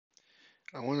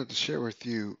I wanted to share with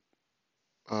you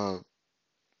uh,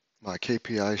 my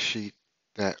KPI sheet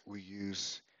that we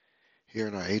use here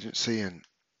in our agency, and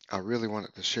I really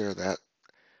wanted to share that,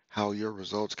 how your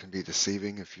results can be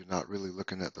deceiving if you're not really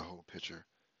looking at the whole picture.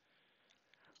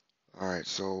 All right,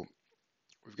 so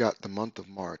we've got the month of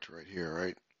March right here,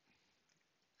 right?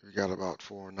 We got about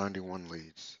 491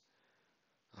 leads,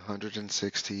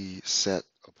 160 set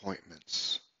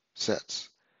appointments, sets,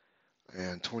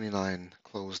 and 29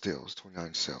 closed deals,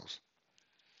 29 sales.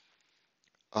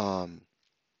 Um,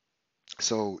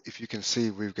 so if you can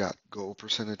see, we've got goal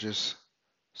percentages.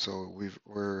 So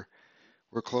we're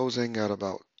closing at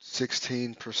about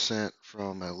 16%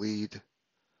 from a lead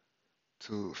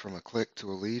from a click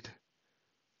to a lead,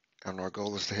 and our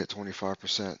goal is to hit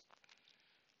 25%.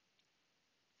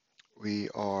 We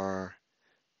are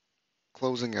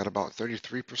closing at about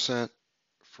 33%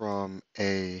 from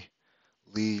a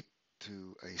lead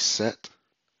to a set.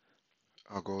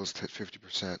 Our goal is to hit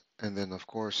 50%. And then, of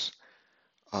course,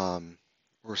 um,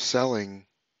 we're selling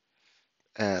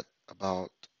at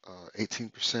about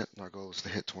 18%, and our goal is to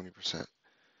hit 20%.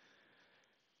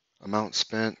 Amount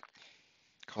spent,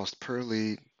 cost per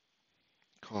lead,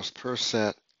 cost per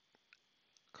set,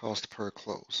 cost per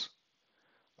close.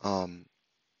 Um,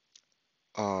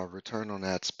 Return on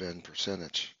ad spend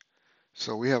percentage.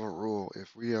 So we have a rule,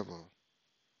 if we have a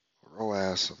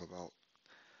ROAS of about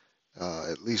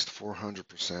at least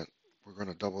 400%, we're going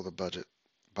to double the budget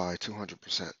by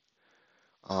 200%.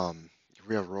 If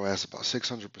we have ROAS about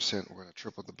 600%, we're going to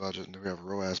triple the budget. And if we have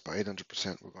ROAS by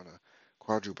 800%, we're going to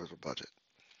quadruple the budget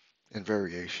in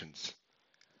variations.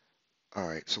 All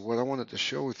right, so what I wanted to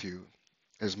show with you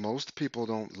is most people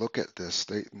don't look at this.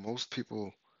 Most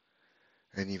people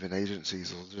and even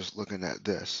agencies are just looking at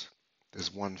this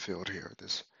one field here,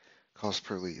 this cost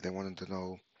per lead. They wanted to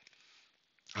know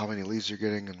how many leads you're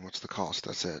getting and what's the cost.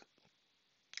 That's it.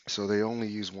 So they only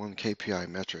use one KPI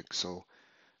metric. So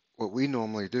what we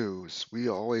normally do is we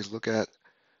always look at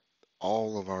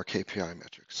all of our KPI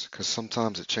metrics because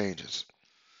sometimes it changes.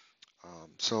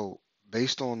 So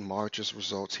based on March's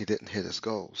results, he didn't hit his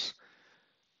goals,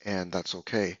 and that's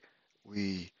okay.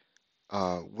 We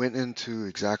went into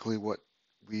exactly what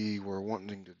we were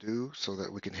wanting to do so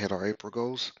that we can hit our April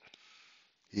goals.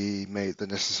 He made the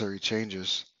necessary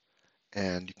changes,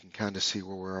 and you can kind of see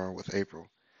where we are with April.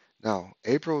 Now,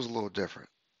 April is a little different.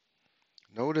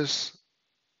 Notice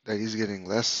that he's getting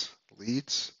less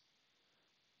leads.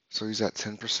 So he's at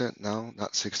 10% now,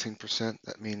 not 16%.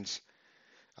 That means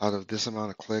out of this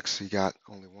amount of clicks, he got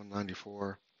only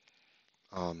 194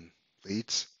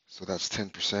 leads. So that's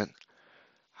 10%.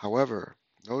 However,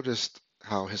 notice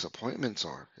how his appointments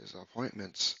are. His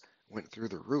appointments went through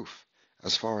the roof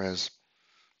as far as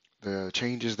the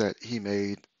changes that he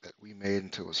made, that we made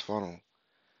into his funnel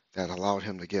that allowed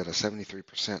him to get a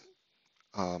 73%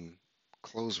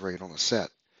 close rate on a set.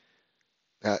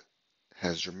 That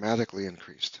has dramatically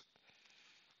increased.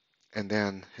 And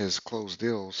then his closed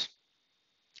deals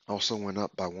also went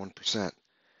up by 1%.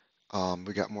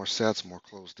 We got more sets, more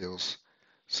closed deals.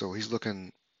 So he's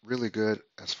looking really good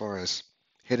as far as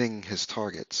hitting his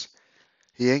targets.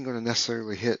 He ain't going to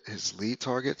necessarily hit his lead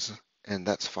targets, and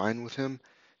that's fine with him.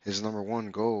 His number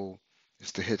one goal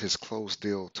is to hit his closed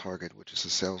deal target, which is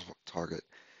his sales target,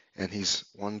 and he's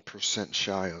 1%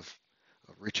 shy of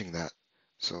reaching that.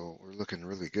 So we're looking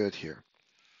really good here.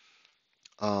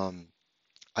 Um,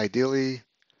 Ideally,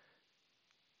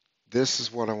 this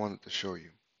is what I wanted to show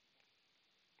you.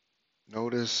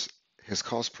 Notice his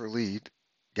cost per lead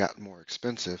got more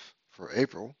expensive for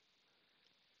April,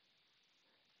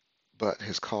 but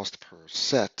his cost per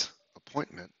set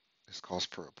appointment, his cost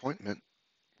per appointment,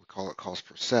 we call it cost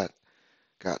per set,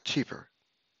 got cheaper.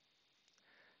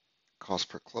 Cost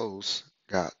per close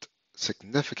got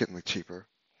significantly cheaper.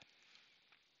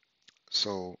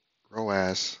 So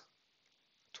ROAS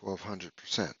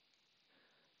 1200%.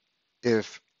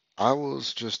 If I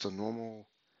was just a normal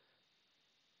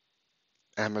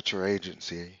amateur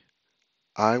agency,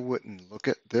 I wouldn't look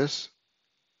at this.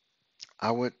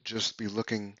 I would just be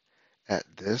looking at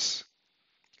this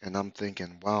and I'm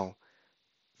thinking, wow,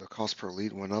 the cost per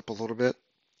lead went up a little bit.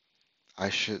 I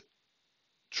should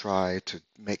try to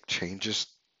make changes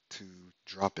to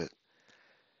drop it.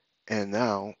 And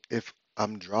now, if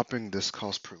I'm dropping this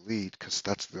cost per lead, because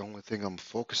that's the only thing I'm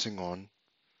focusing on,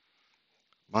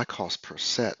 my cost per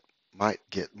set might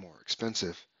get more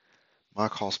expensive. My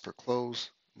cost per close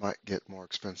might get more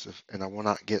expensive, and I will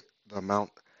not get the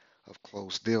amount of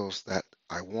closed deals that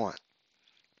I want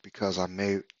because I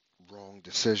made wrong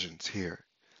decisions here.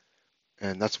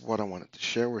 And that's what I wanted to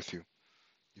share with you.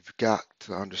 You've got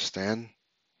to understand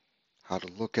how to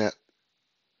look at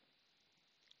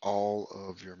all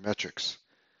of your metrics,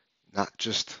 not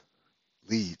just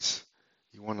leads.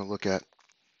 You want to look at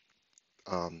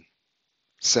um,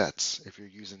 sets. If you're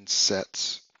using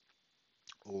sets,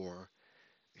 or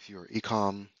if you're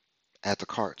ecom, add to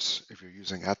carts, if you're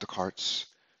using add to carts,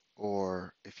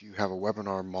 or if you have a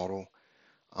webinar model,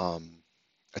 um,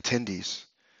 attendees.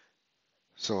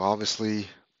 So obviously,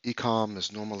 ecom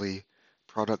is normally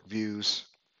product views,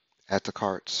 add to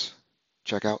carts,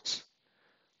 checkouts,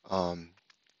 um,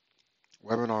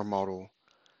 webinar model,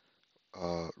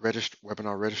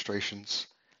 webinar registrations,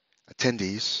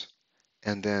 attendees,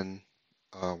 and then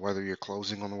whether you're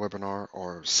closing on the webinar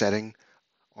or setting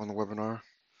on the webinar.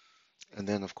 And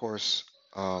then, of course,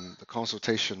 the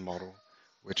consultation model,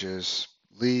 which is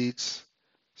leads,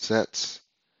 sets,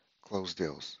 closed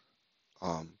deals.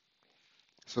 Um,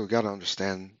 so you got to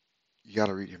understand, you got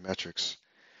to read your metrics.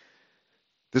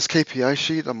 This KPI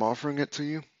sheet, I'm offering it to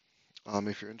you.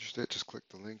 If you're interested, just click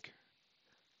the link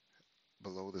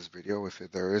below this video if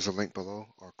there is a link below,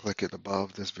 or click it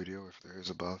above this video if there is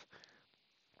above,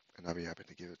 and I'll be happy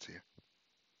to give it to you.